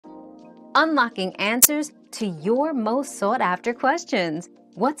unlocking answers to your most sought-after questions.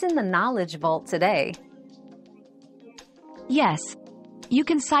 What's in the Knowledge Vault today? Yes, you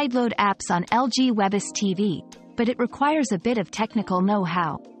can sideload apps on LG webOS TV, but it requires a bit of technical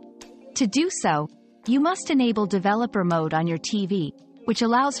know-how. To do so, you must enable developer mode on your TV, which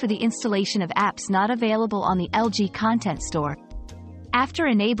allows for the installation of apps not available on the LG Content Store. After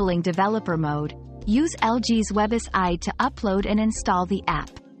enabling developer mode, use LG's webOS IDE to upload and install the app.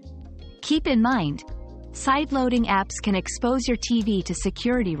 Keep in mind, sideloading apps can expose your TV to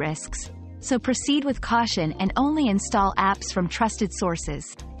security risks, so proceed with caution and only install apps from trusted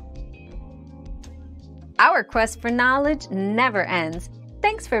sources. Our quest for knowledge never ends.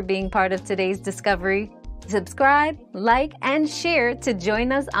 Thanks for being part of today's discovery. Subscribe, like, and share to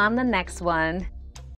join us on the next one.